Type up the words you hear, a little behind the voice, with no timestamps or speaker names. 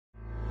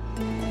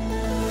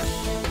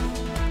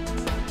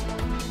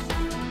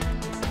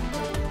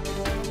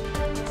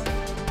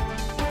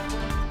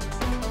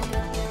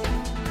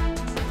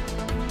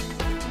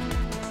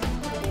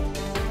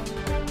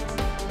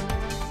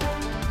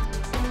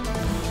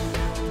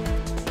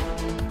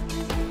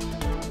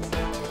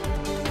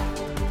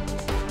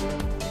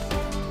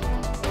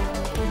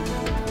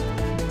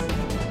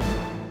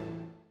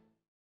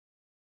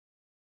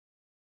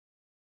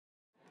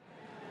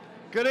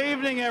Good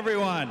evening,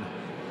 everyone.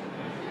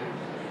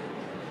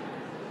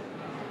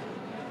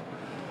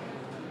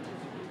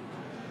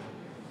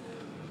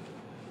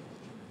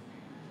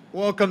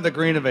 Welcome to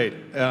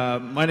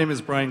Greenovate. My name is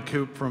Brian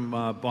Coop from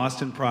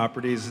Boston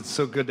Properties. It's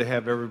so good to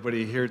have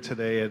everybody here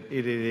today at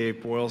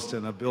 888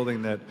 Boylston, a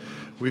building that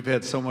we've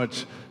had so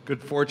much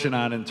good fortune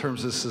on in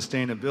terms of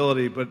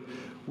sustainability. But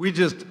we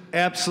just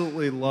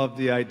absolutely love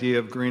the idea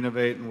of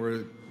Greenovate, and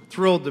we're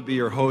thrilled to be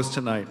your host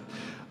tonight.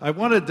 I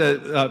wanted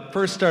to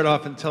first start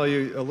off and tell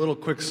you a little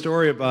quick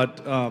story about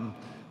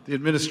the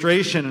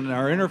administration and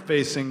our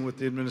interfacing with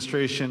the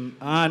administration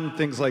on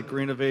things like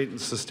Greenovate and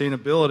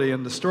sustainability.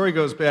 And the story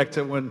goes back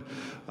to when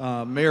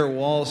Mayor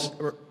Walsh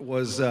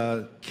was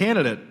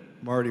candidate,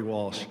 Marty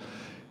Walsh.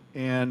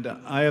 And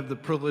I have the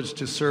privilege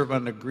to serve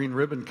on the Green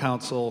Ribbon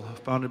Council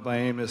founded by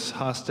Amos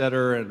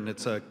Hostetter, and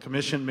it's a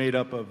commission made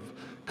up of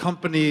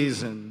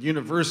companies and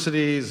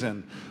universities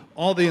and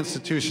all the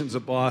institutions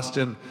of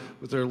Boston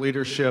with their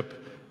leadership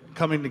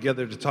coming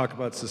together to talk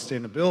about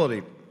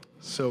sustainability.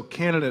 So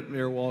candidate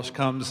Mayor Walsh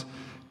comes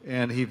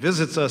and he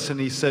visits us and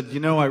he said, you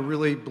know, I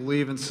really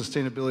believe in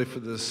sustainability for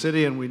the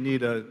city and we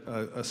need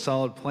a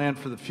solid plan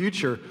for the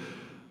future.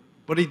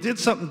 But he did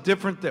something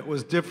different that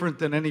was different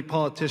than any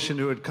politician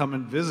who had come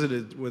and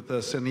visited with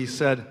us. And he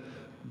said,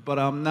 but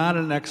I'm not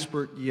an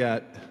expert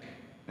yet,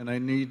 and I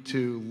need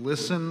to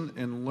listen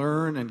and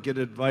learn and get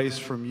advice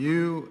from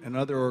you and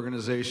other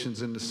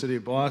organizations in the city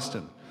of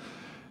Boston.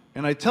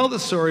 And I tell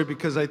this story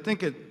because I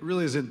think it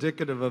really is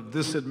indicative of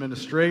this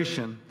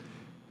administration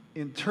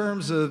in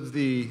terms of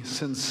the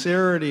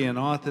sincerity and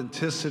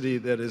authenticity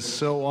that is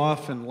so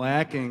often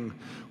lacking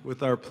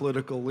with our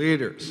political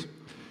leaders.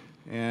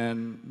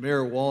 And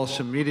Mayor Walsh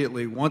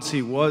immediately, once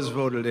he was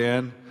voted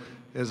in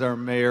as our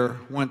mayor,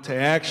 went to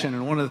action.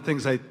 And one of the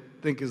things I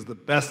think is the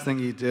best thing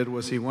he did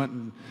was he went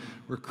and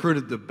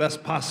recruited the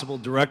best possible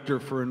director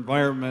for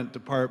environment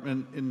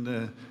department in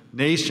the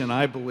nation,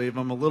 I believe.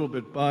 I'm a little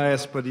bit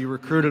biased, but he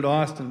recruited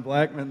Austin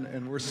Blackman,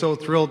 and we're so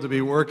thrilled to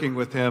be working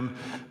with him.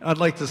 I'd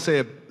like to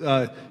say,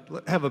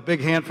 have a big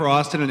hand for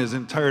Austin and his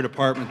entire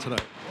department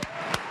tonight.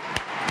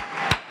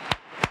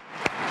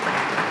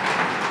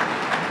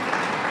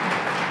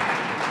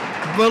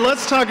 But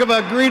let's talk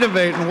about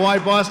Greenovate and why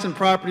Boston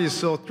Properties is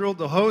so thrilled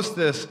to host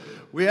this.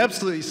 We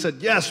absolutely said,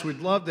 yes, we'd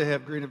love to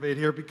have Greenovate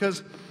here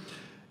because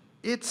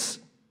it's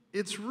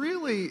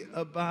really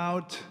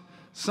about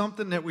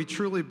something that we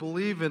truly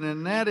believe in,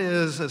 and that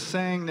is a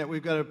saying that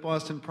we've got at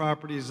Boston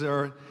Properties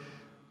are,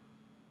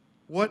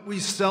 what we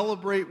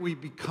celebrate, we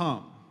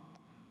become.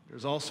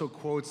 There's also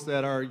quotes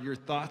that are, your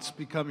thoughts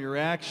become your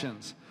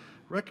actions.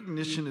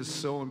 Recognition is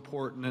so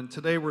important, and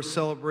today we're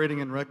celebrating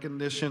in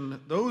recognition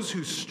those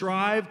who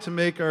strive to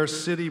make our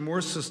city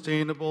more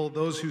sustainable,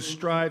 those who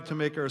strive to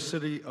make our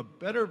city a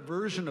better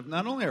version of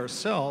not only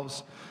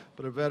ourselves,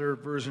 but a better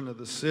version of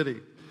the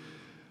city.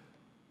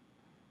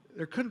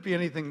 There couldn't be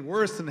anything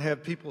worse than to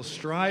have people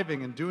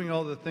striving and doing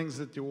all the things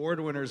that the award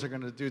winners are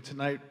going to do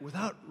tonight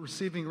without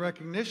receiving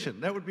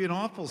recognition. That would be an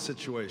awful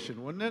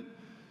situation, wouldn't it?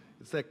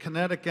 It's that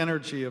kinetic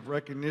energy of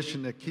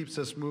recognition that keeps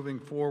us moving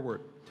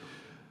forward.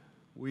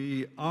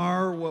 We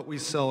are what we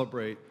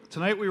celebrate.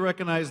 Tonight we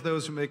recognize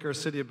those who make our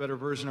city a better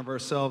version of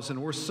ourselves,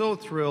 and we're so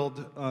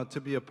thrilled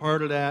to be a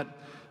part of that.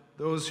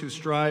 Those who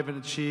strive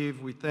and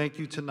achieve, we thank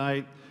you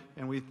tonight,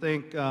 and we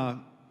thank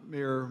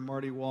Mayor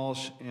Marty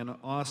Walsh and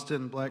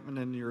Austin Blackman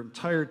and your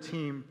entire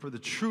team for the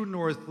true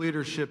north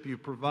leadership you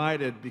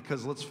provided,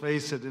 because let's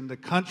face it, in the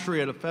country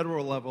at a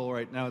federal level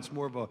right now, it's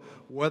more of a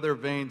weather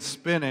vane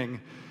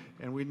spinning,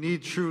 and we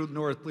need true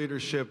north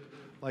leadership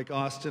like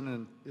Austin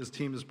and his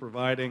team is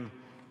providing,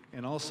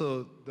 and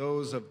also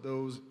those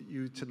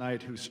you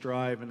tonight who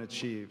strive and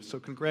achieve.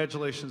 So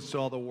congratulations to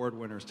all the award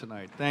winners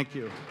tonight. Thank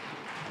you.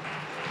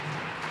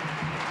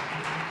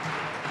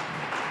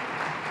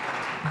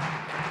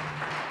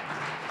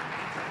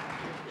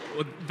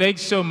 Well,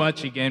 thanks so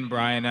much again,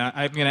 Brian.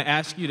 I'm going to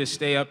ask you to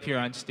stay up here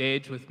on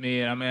stage with me,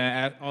 and I'm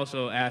going to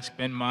also ask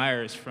Ben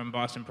Myers from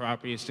Boston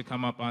Properties to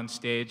come up on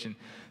stage, and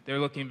they're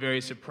looking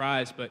very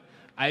surprised, but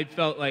I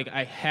felt like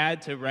I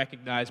had to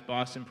recognize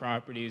Boston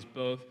Properties,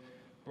 both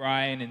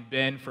Brian and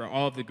Ben, for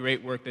all of the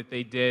great work that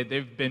they did.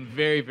 They've been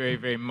very, very,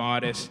 very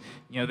modest.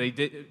 You know,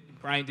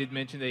 Brian did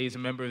mention that he's a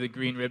member of the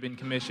Green Ribbon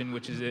Commission,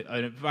 which is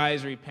an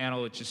advisory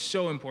panel which is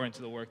so important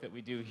to the work that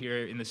we do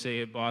here in the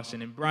city of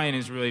Boston, and Brian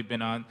has really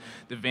been on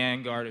the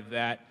vanguard of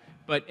that.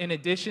 But in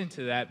addition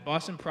to that,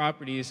 Boston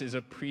Properties is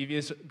a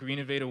previous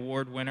Greenovate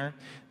Award winner.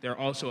 They're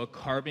also a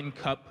Carbon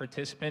Cup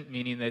participant,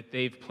 meaning that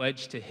they've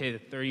pledged to hit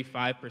a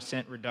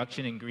 35%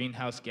 reduction in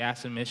greenhouse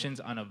gas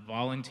emissions on a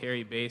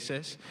voluntary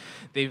basis.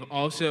 They've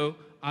also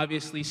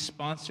obviously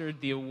sponsored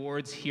the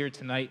awards here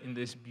tonight in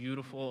this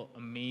beautiful,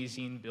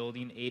 amazing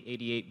building,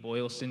 888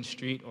 Boylston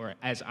Street, or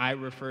as I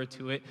refer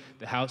to it,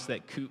 the house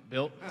that Coop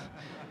built.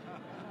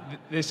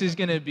 This is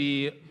going to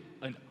be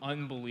an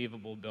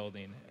unbelievable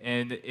building,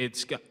 and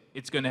it's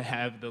going to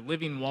have the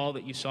living wall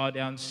that you saw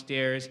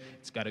downstairs.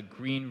 It's got a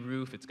green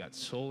roof. It's got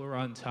solar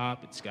on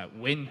top. It's got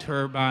wind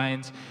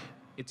turbines.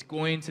 it's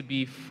going to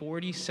be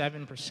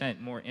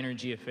 47% more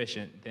energy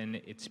efficient than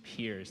its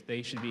peers.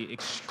 They should be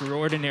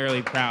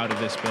extraordinarily proud of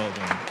this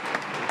building.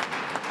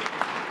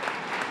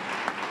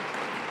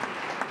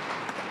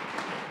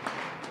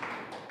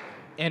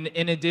 And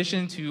in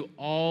addition to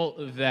all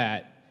of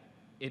that,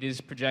 it is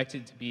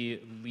projected to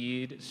be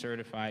LEED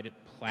certified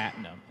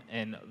platinum,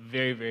 and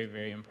very, very,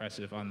 very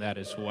impressive on that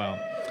as well.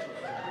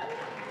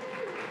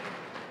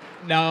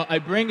 Now, I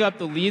bring up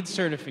the LEED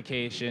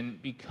certification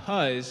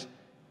because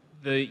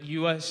the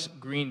U.S.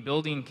 Green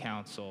Building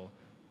Council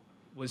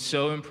was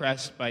so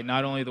impressed by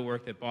not only the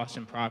work that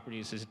Boston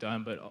Properties has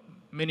done, but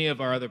many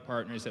of our other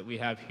partners that we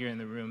have here in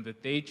the room,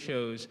 that they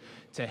chose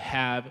to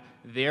have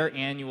their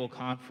annual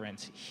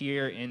conference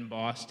here in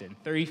Boston,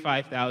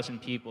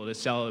 35,000 people to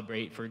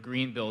celebrate for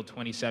Green Build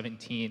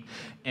 2017,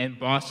 and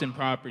Boston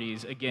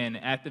Properties, again,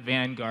 at the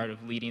vanguard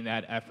of leading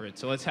that effort.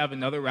 So let's have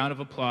another round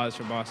of applause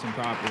for Boston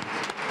Properties.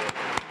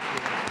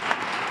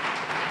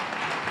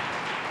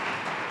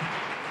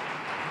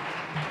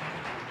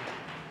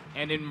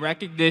 And in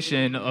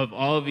recognition of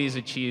all of these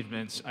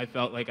achievements, I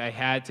felt like I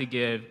had to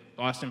give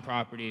Boston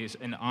Properties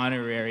an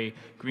honorary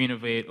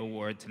Greenovate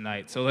Award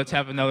tonight. So let's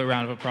have another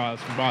round of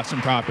applause for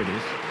Boston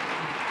Properties.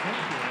 Thank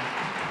you.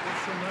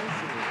 That's so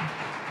nice of you.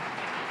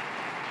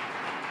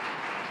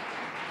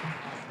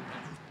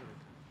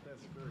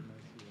 That's very nice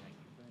of you.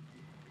 Thank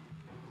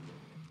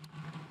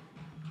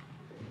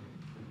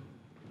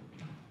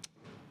you.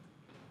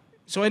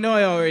 So I know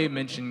I already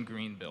mentioned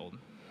Green Build.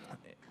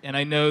 And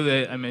I know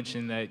that I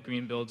mentioned that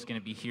Green Build's going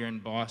to be here in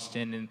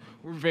Boston, and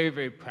we're very,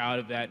 very proud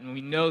of that. And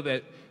we know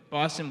that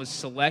Boston was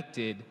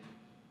selected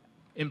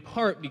in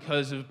part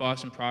because of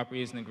Boston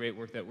Properties and the great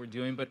work that we're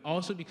doing, but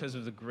also because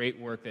of the great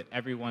work that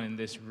everyone in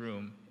this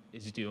room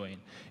is doing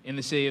in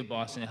the city of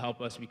Boston to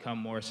help us become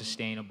more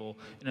sustainable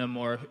and a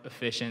more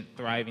efficient,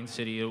 thriving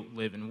city to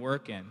live and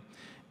work in.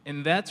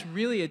 And that's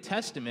really a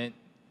testament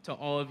to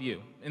all of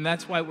you. And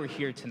that's why we're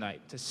here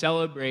tonight, to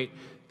celebrate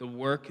the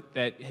work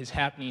that is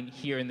happening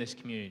here in this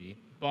community.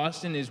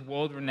 Boston is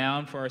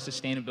world-renowned for our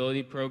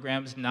sustainability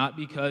programs, not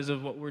because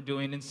of what we're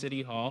doing in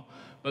City Hall,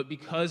 but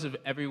because of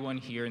everyone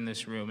here in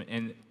this room.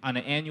 And on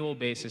an annual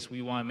basis,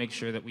 we want to make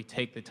sure that we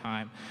take the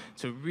time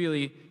to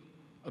really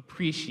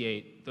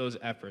appreciate those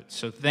efforts.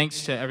 So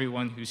thanks to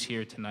everyone who's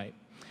here tonight.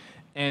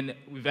 And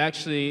we've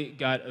actually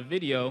got a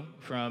video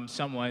from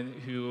someone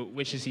who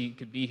wishes he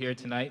could be here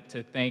tonight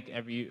to thank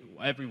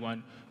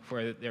everyone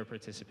for their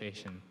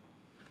participation.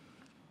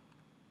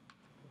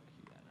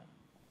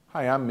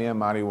 Hi, I'm Mayor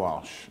Marty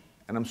Walsh,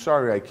 and I'm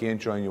sorry I can't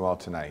join you all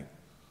tonight,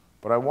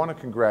 but I want to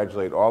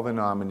congratulate all the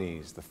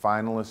nominees, the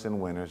finalists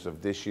and winners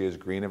of this year's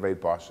Greenovate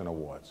Boston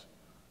Awards.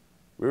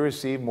 We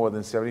received more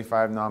than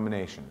 75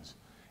 nominations,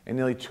 and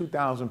nearly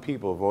 2,000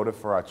 people voted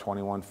for our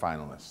 21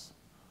 finalists.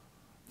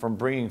 From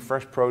bringing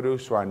fresh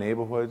produce to our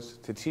neighborhoods,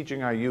 to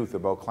teaching our youth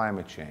about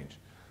climate change,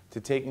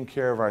 to taking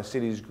care of our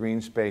city's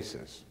green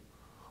spaces,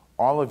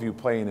 all of you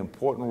play an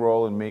important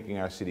role in making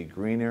our city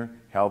greener,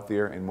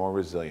 healthier, and more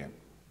resilient.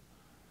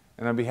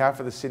 And on behalf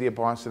of the City of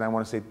Boston, I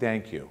want to say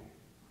thank you.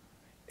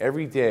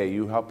 Every day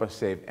you help us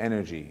save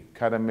energy,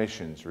 cut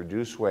emissions,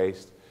 reduce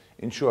waste,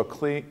 ensure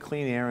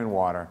clean air and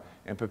water,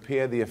 and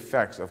prepare the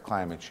effects of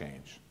climate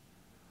change.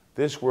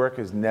 This work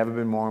has never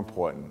been more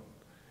important.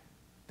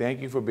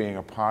 Thank you for being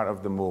a part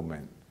of the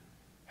movement.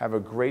 Have a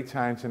great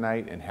time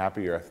tonight, and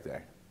happy Earth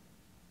Day.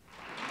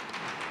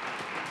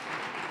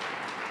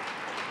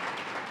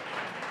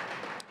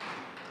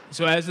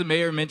 So as the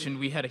mayor mentioned,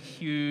 we had a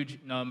huge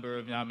number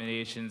of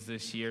nominations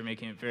this year,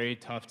 making it very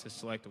tough to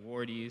select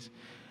awardees.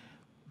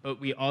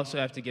 But we also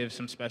have to give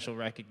some special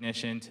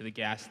recognition to the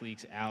Gas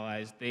Leaks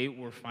Allies. They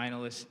were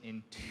finalists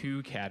in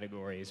 2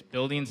 categories,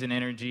 buildings and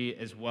energy,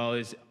 as well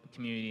as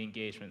community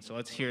engagement. So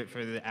let's hear it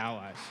for the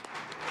Allies.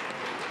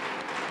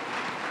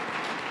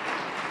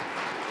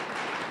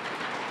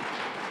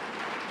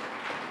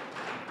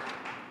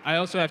 I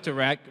also have to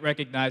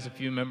recognize a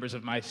few members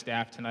of my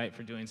staff tonight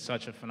for doing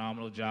such a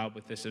phenomenal job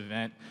with this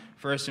event.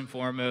 First and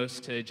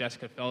foremost, to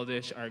Jessica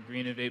Feldish, our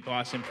Greenovate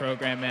Boston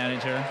Program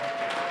Manager.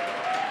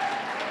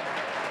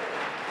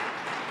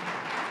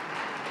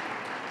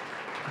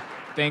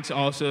 Thanks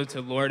also to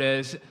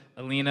Lourdes,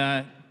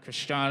 Alina,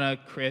 Christiana,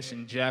 Chris,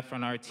 and Jeff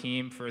on our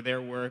team for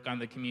their work on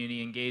the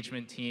community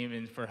engagement team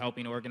and for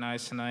helping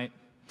organize tonight.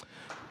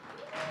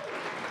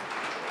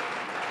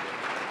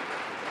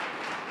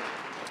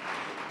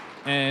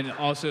 And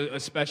also a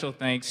special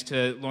thanks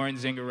to Lauren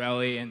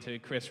Zingarelli and to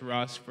Chris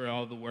Russ for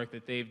all the work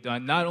that they've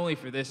done, not only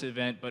for this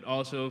event, but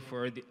also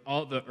for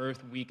all the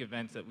Earth Week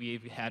events that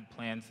we've had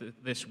planned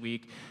this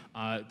week.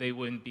 They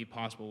wouldn't be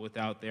possible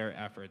without their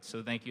efforts.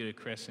 So thank you to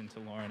Chris and to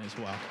Lauren as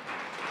well.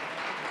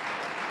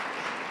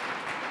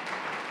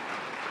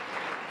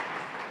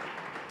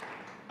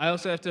 I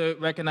also have to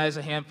recognize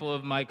a handful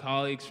of my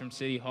colleagues from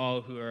City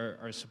Hall who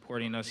are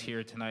supporting us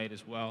here tonight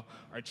as well.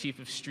 Our Chief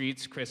of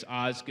Streets, Chris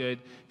Osgood.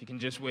 If you can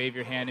just wave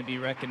your hand and be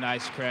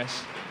recognized,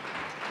 Chris.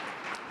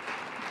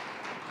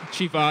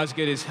 Chief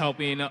Osgood is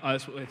helping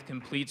us with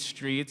complete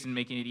streets and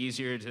making it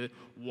easier to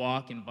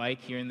walk and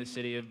bike here in the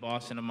city of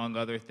Boston, among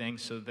other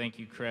things, so thank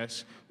you,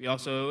 Chris. We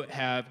also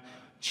have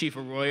Chief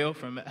Arroyo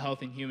from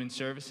Health and Human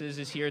Services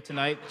is here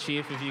tonight.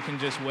 Chief, if you can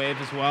just wave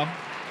as well.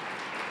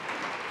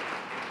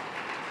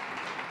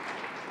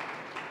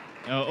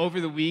 Over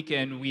the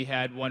weekend, we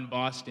had One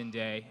Boston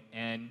Day,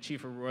 and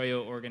Chief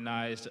Arroyo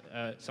organized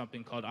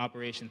something called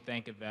Operation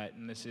Thank a Vet,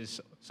 and this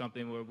is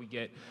something where we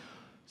get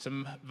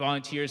some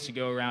volunteers to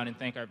go around and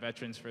thank our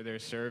veterans for their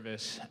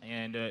service.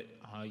 And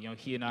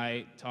he and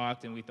I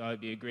talked, and we thought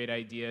it'd be a great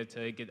idea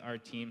to get our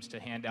teams to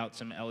hand out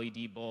some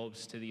LED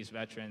bulbs to these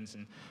veterans,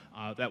 and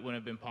that wouldn't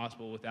have been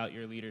possible without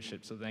your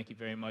leadership. So thank you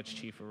very much,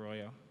 Chief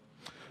Arroyo.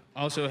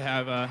 Also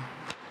have.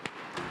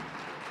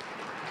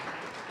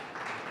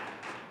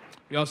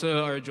 We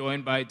also are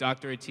joined by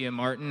Dr. Atia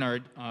Martin,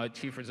 our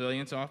Chief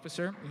Resilience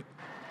Officer.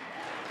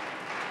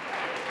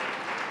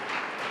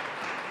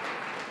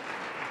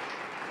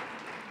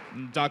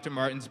 Dr.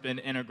 Martin's been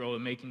integral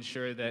in making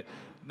sure that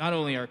not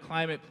only our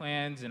climate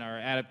plans and our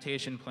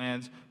adaptation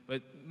plans,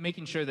 but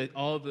making sure that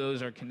all of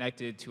those are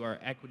connected to our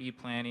equity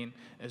planning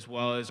as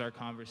well as our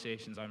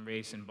conversations on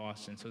race in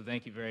Boston. So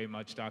thank you very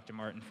much, Dr.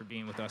 Martin, for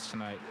being with us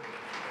tonight.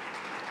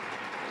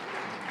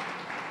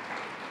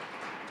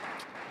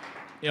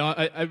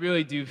 I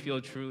really do feel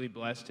truly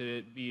blessed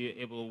to be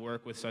able to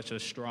work with such a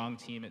strong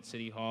team at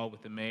City Hall,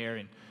 with the mayor,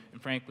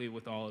 and frankly,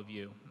 with all of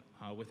you.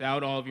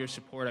 Without all of your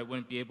support, I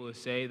wouldn't be able to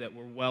say that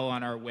we're well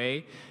on our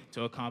way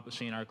to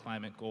accomplishing our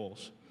climate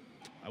goals.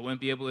 I wouldn't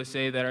be able to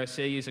say that our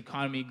city's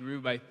economy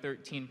grew by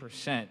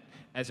 13%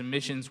 as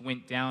emissions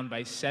went down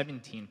by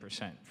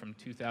 17% from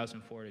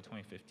 2004 to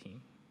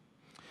 2015.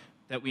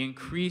 That we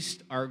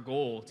increased our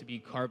goal to be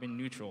carbon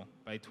neutral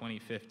by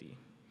 2050.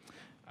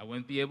 I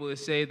wouldn't be able to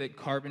say that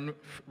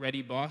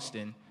carbon-ready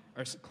Boston,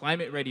 or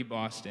climate-ready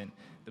Boston,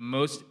 the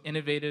most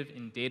innovative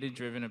and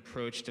data-driven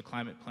approach to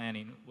climate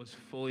planning, was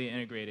fully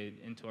integrated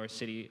into our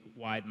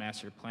city-wide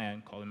master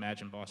plan called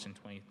Imagine Boston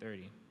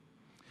 2030.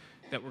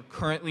 That we're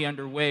currently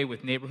underway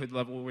with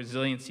neighborhood-level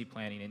resiliency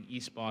planning in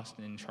East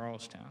Boston and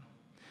Charlestown.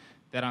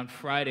 That on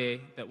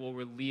Friday, that we'll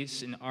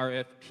release an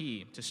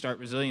RFP to start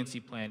resiliency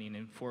planning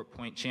in Fort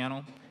Point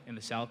Channel and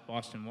the South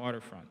Boston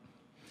waterfront.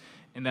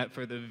 And that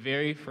for the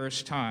very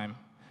first time,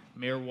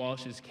 Mayor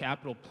Walsh's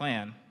capital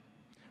plan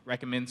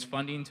recommends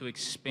funding to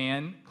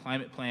expand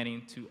climate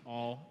planning to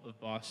all of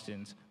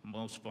Boston's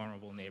most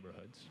vulnerable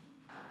neighborhoods.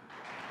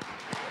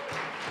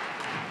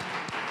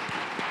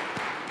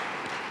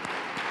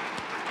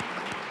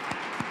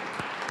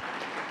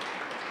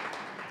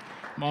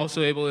 I'm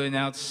also able to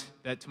announce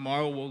that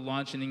tomorrow we'll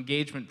launch an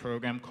engagement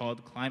program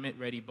called Climate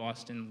Ready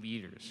Boston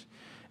Leaders.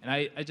 And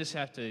I just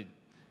have to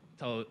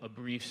tell a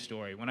brief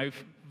story. When I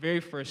very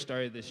first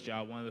started this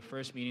job, one of the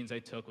first meetings I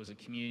took was a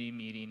community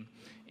meeting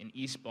in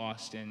East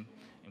Boston,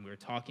 and we were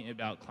talking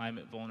about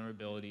climate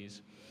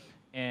vulnerabilities.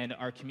 And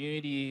our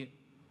community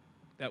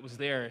that was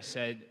there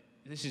said,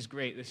 "This is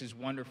great, this is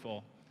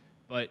wonderful,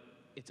 but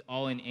it's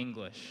all in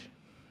English.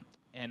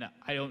 And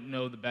I don't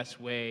know the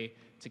best way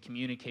to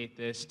communicate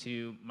this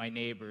to my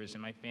neighbors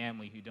and my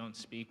family who don't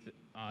speak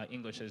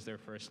English as their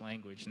first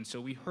language." And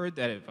so we heard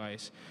that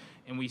advice,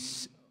 and we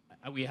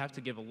have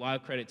to give a lot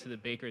of credit to the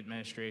Baker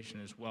administration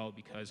as well,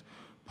 because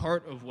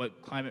part of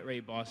what Climate Ready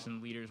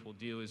Boston Leaders will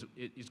do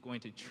is going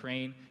to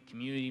train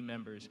community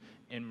members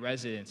and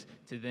residents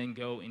to then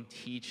go and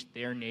teach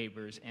their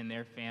neighbors and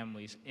their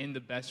families in the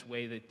best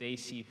way that they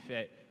see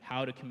fit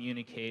how to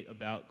communicate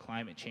about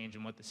climate change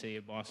and what the city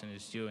of Boston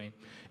is doing.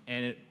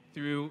 And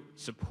through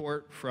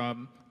support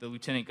from the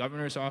Lieutenant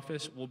Governor's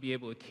Office, we'll be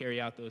able to carry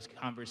out those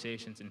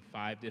conversations in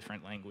 5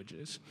 different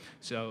languages.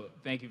 So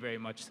thank you very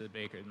much to the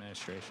Baker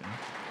administration.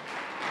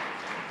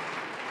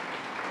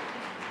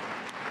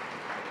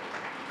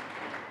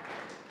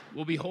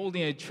 We'll be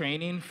holding a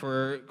training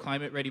for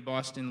Climate Ready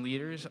Boston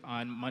leaders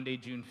on Monday,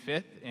 June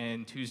 5th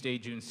and Tuesday,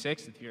 June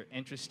 6th. If you're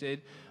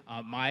interested,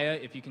 Maya,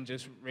 if you can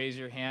just raise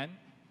your hand.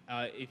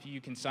 If you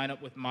can sign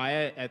up with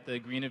Maya at the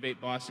Greenovate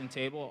Boston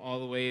table all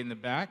the way in the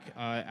back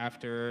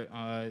after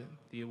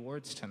the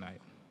awards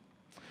tonight.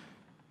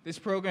 This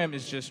program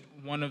is just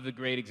one of the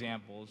great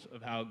examples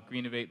of how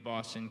Greenovate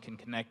Boston can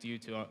connect you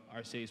to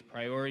our city's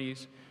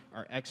priorities,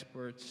 our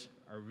experts,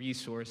 our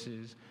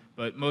resources,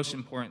 but most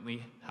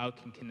importantly, how it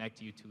can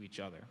connect you to each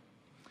other.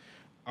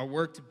 Our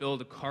work to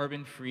build a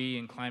carbon-free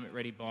and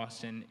climate-ready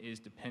Boston is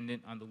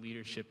dependent on the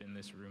leadership in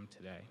this room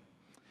today.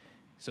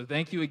 So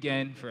thank you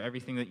again for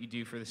everything that you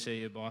do for the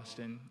city of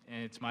Boston,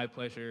 and it's my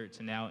pleasure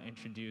to now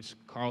introduce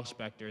Carl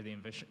Spector,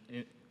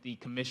 the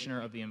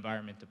Commissioner of the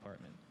Environment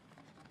Department.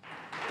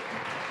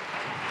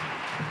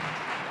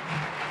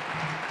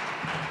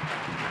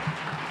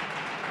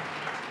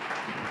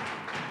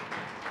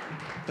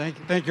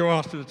 Thank you,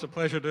 Austin. It's a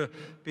pleasure to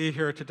be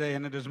here today,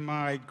 and it is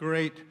my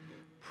great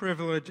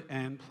privilege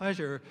and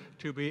pleasure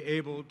to be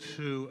able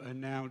to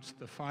announce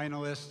the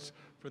finalists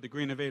for the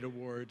Greenovate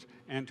Awards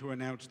and to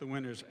announce the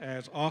winners.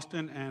 As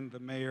Austin and the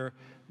mayor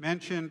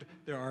mentioned,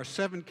 there are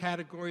 7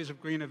 categories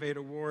of Greenovate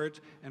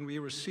Awards, and we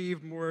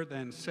received more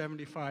than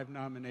 75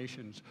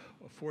 nominations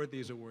for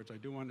these awards. I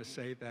do want to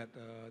say that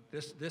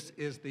this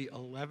is the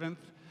 11th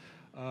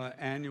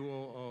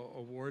annual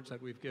awards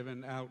that we've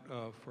given out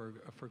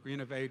for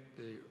Greenovate.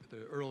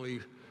 The early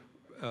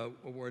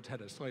awards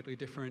had a slightly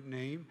different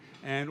name.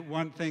 And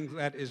one thing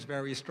that is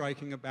very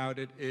striking about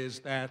it is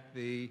that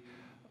the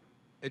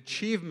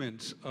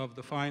achievements of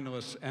the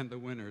finalists and the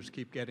winners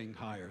keep getting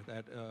higher.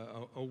 That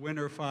a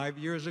winner 5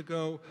 years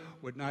ago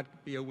would not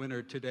be a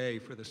winner today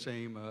for the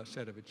same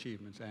set of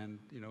achievements. And,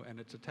 and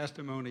it's a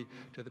testimony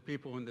to the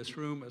people in this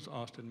room, as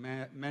Austin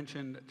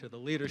mentioned, to the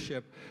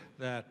leadership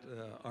that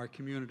our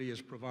community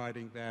is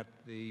providing, that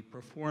the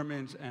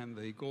performance and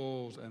the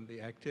goals and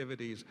the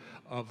activities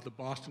of the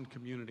Boston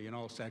community in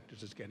all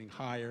sectors is getting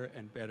higher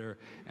and better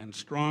and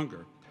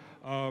stronger.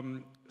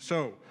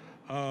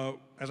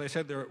 As I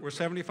said, there were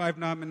 75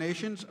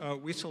 nominations.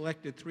 We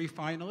selected 3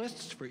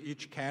 finalists for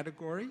each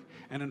category,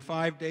 and in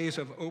 5 days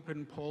of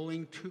open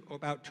polling,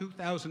 about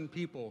 2,000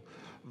 people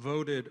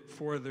voted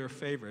for their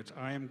favorites.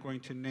 I am going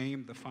to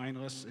name the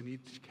finalists in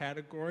each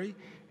category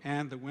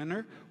and the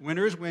winner.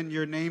 Winners, when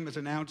your name is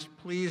announced,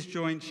 please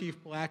join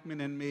Chief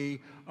Blackman and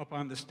me up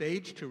on the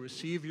stage to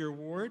receive your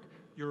award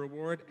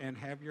and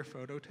have your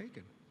photo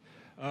taken.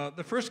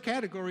 The first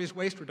category is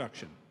waste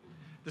reduction.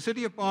 The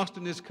City of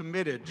Boston is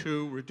committed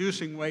to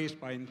reducing waste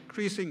by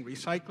increasing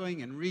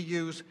recycling and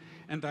reuse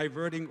and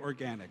diverting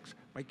organics.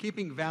 By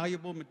keeping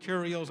valuable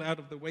materials out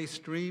of the waste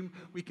stream,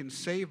 we can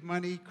save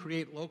money,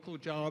 create local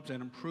jobs,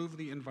 and improve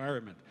the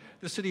environment.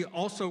 The city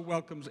also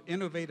welcomes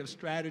innovative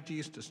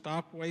strategies to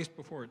stop waste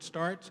before it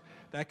starts.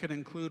 That could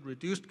include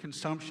reduced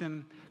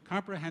consumption,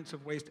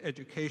 comprehensive waste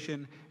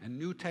education, and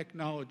new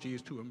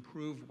technologies to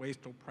improve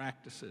wasteful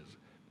practices.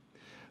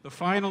 The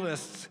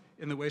finalists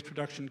in the waste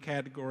reduction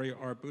category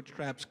are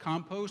Bootstraps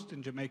Compost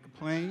in Jamaica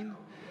Plain,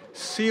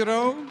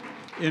 Zero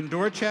in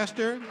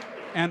Dorchester,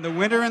 and the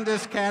winner in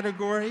this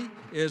category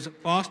is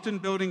Boston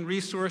Building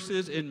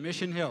Resources in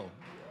Mission Hill.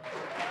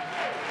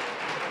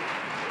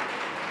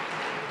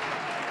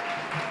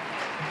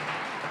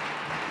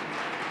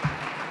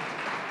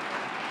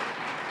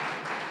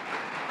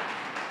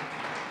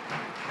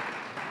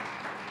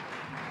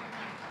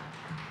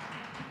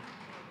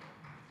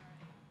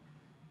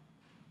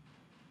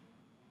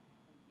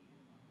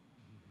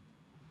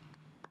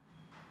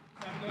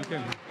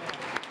 Okay.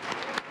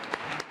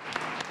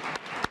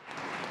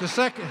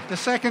 The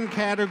second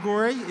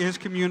category is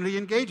community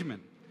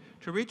engagement.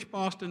 To reach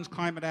Boston's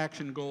climate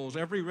action goals,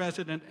 every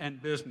resident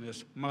and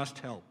business must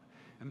help.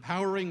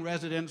 Empowering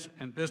residents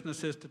and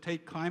businesses to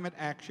take climate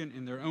action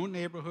in their own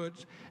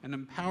neighborhoods and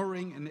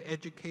empowering and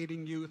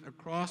educating youth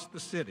across the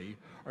city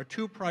are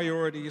 2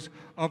 priorities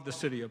of the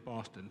City of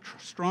Boston.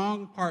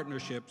 Strong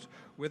partnerships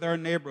with our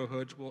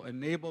neighborhoods will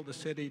enable the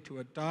city to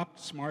adopt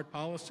smart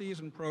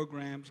policies and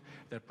programs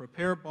that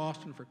prepare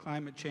Boston for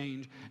climate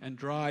change and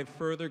drive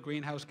further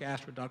greenhouse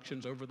gas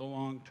reductions over the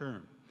long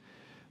term.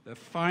 The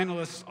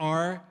finalists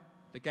are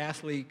the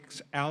Gas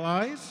Leaks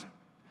Allies,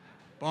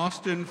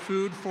 Boston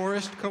Food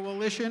Forest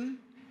Coalition,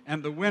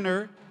 and the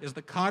winner is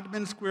the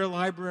Codman Square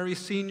Library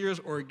Seniors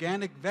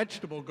Organic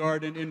Vegetable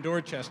Garden in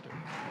Dorchester.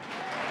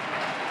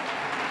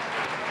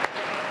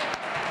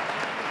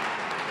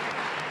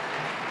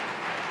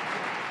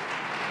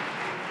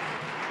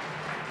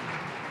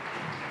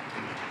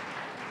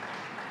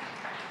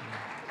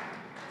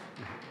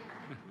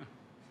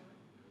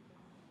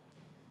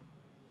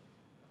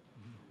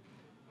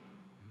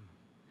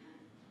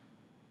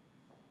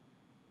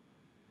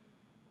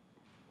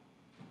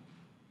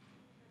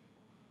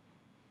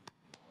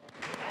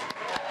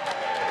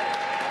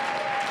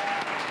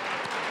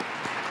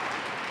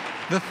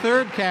 The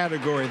third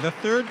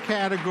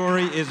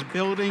category is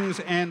buildings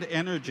and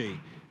energy.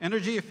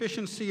 Energy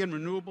efficiency and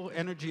renewable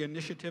energy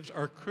initiatives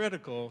are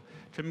critical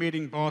to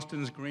meeting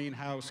Boston's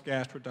greenhouse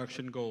gas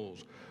reduction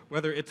goals.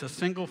 Whether it's a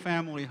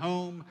single-family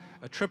home,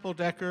 a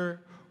triple-decker,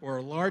 or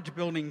a large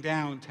building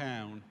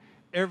downtown,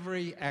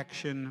 every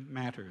action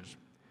matters.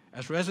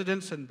 As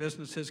residents and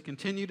businesses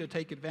continue to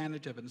take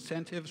advantage of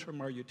incentives from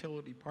our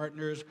utility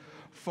partners,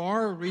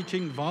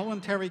 far-reaching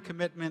voluntary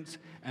commitments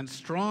and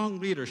strong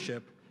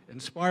leadership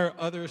inspire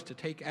others to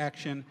take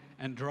action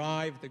and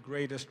drive the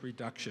greatest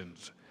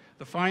reductions.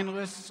 The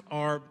finalists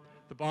are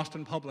the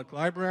Boston Public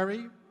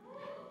Library,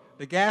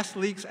 the Gas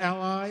Leaks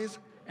Allies,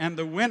 and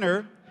the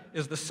winner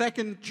is the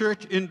Second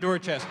Church in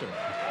Dorchester.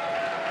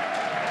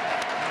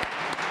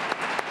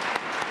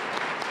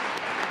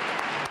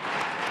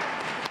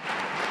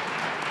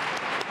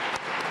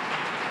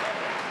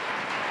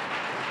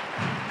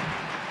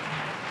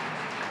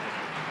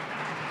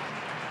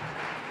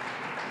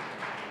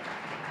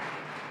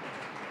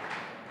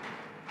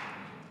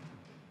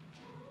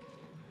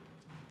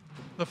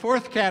 The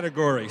fourth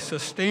category,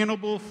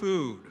 sustainable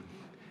food.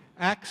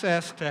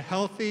 Access to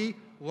healthy,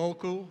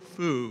 local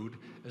food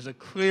is a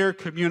clear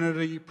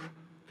community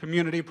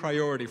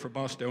priority for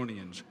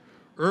Bostonians.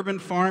 Urban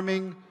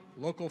farming,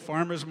 local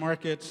farmers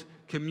markets,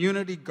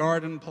 community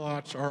garden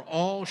plots are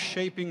all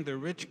shaping the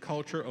rich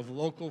culture of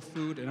local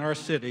food in our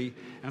city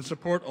and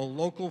support a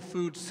local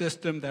food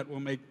system that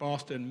will make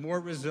Boston more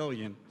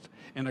resilient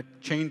in a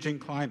changing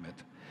climate.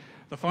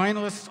 The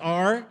finalists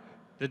are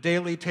the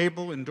Daily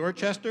Table in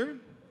Dorchester,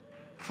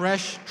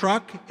 Fresh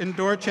Truck in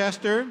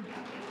Dorchester,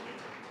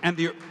 and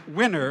the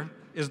winner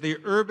is the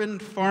Urban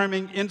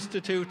Farming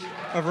Institute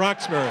of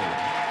Roxbury.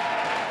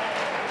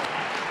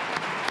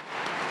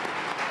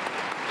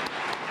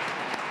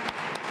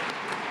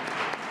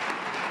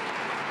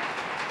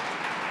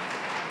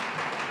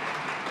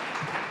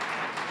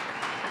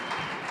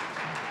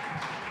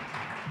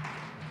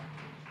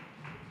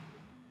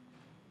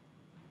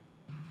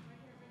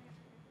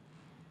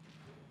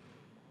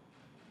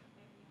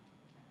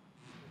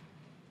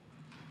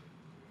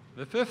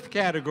 The fifth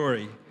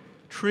category,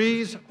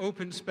 trees,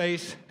 open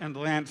space, and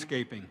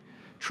landscaping.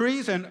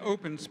 Trees and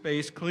open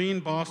space clean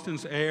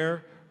Boston's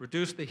air,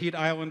 reduce the heat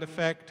island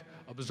effect,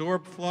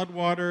 absorb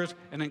floodwaters,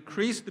 and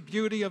increase the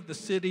beauty of the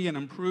city and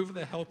improve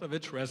the health of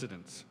its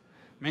residents.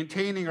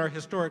 Maintaining our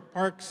historic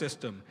park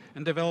system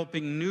and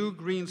developing new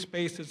green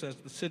spaces as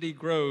the city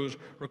grows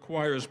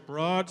requires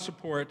broad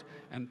support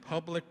and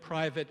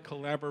public-private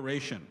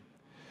collaboration.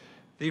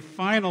 The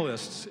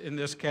finalists in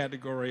this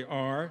category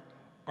are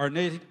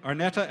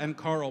Arnetta and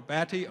Carl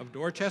Batty of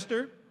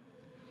Dorchester,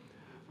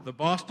 the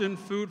Boston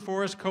Food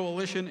Forest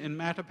Coalition in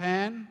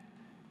Mattapan,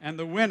 and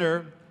the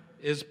winner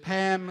is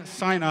Pam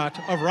Synott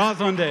of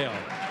Roslindale.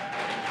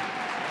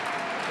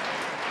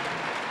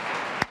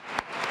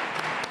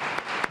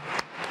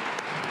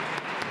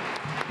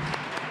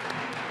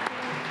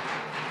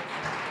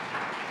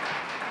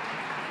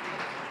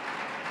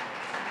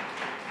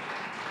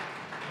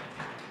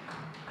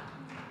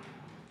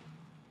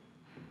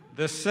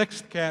 The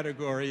sixth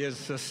category is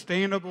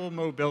sustainable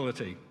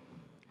mobility.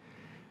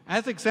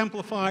 As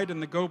exemplified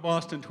in the Go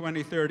Boston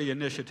 2030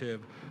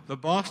 initiative, the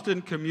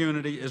Boston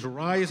community is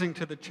rising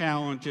to the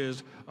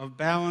challenges of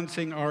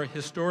balancing our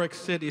historic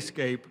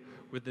cityscape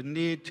with the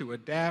need to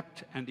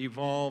adapt and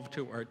evolve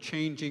to our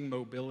changing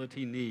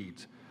mobility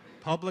needs.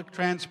 Public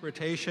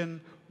transportation,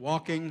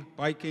 walking,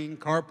 biking,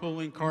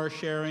 carpooling, car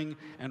sharing,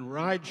 and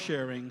ride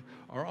sharing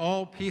are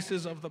all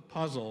pieces of the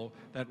puzzle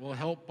that will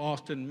help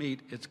Boston meet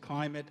its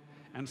climate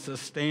and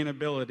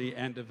sustainability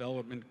and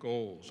development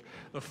goals.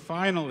 The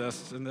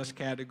finalists in this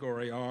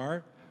category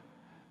are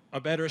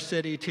A Better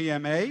City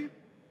TMA,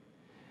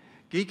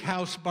 Geek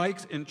House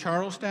Bikes in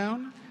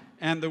Charlestown,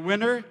 and the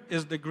winner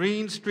is the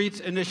Green Streets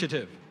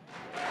Initiative.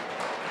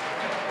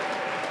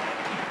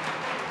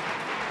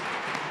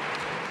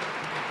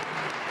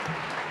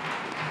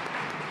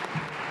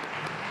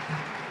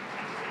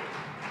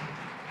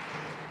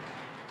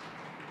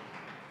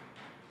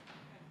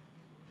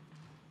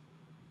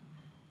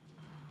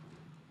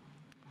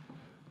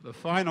 The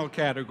final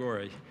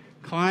category,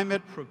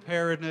 climate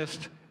preparedness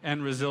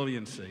and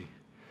resiliency.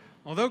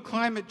 Although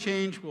climate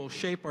change will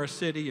shape our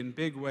city in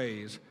big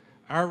ways,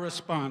 our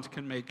response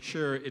can make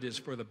sure it is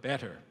for the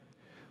better.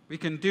 We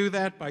can do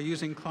that by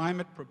using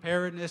climate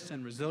preparedness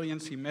and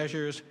resiliency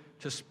measures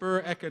to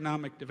spur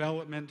economic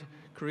development,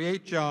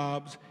 create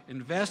jobs,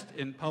 invest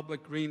in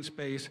public green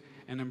space,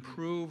 and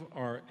improve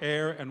our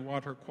air and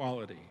water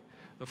quality.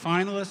 The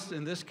finalists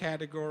in this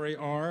category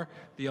are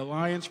the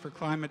Alliance for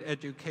Climate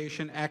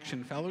Education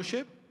Action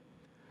Fellowship,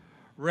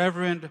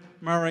 Reverend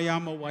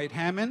Mariama White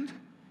Hammond,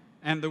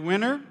 and the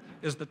winner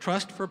is the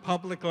Trust for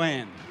Public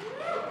Land.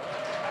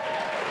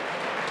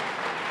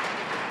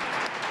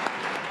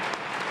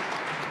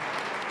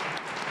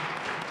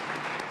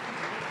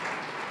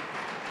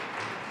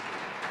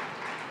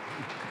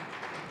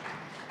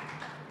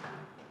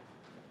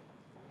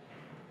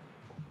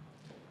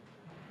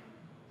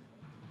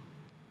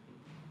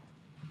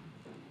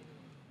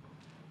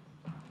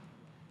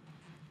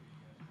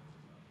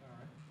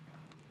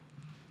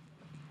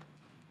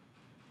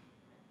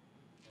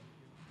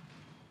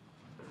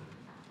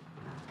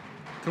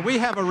 Could we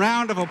have a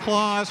round of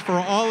applause for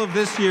all of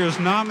this year's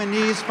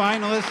nominees,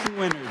 finalists, and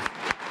winners?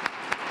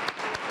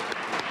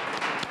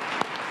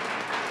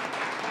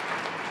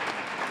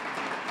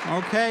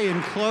 Okay,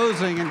 in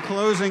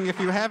closing, if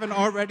you haven't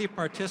already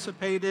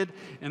participated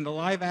in the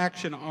live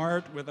action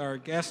art with our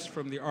guests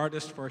from the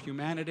Artists for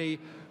Humanity,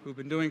 who've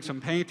been doing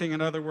some painting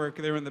and other work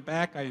there in the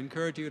back, I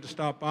encourage you to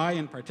stop by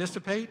and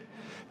participate.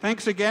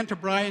 Thanks again to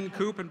Brian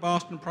Coop and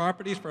Boston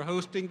Properties for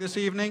hosting this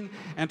evening,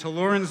 and to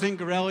Lauren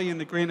Zingarelli and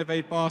the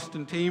Greenovate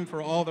Boston team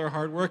for all their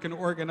hard work in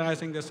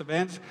organizing this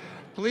event.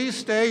 Please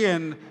stay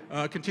and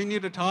continue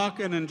to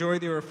talk and enjoy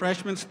the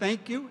refreshments.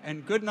 Thank you,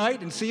 and good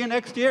night, and see you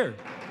next year.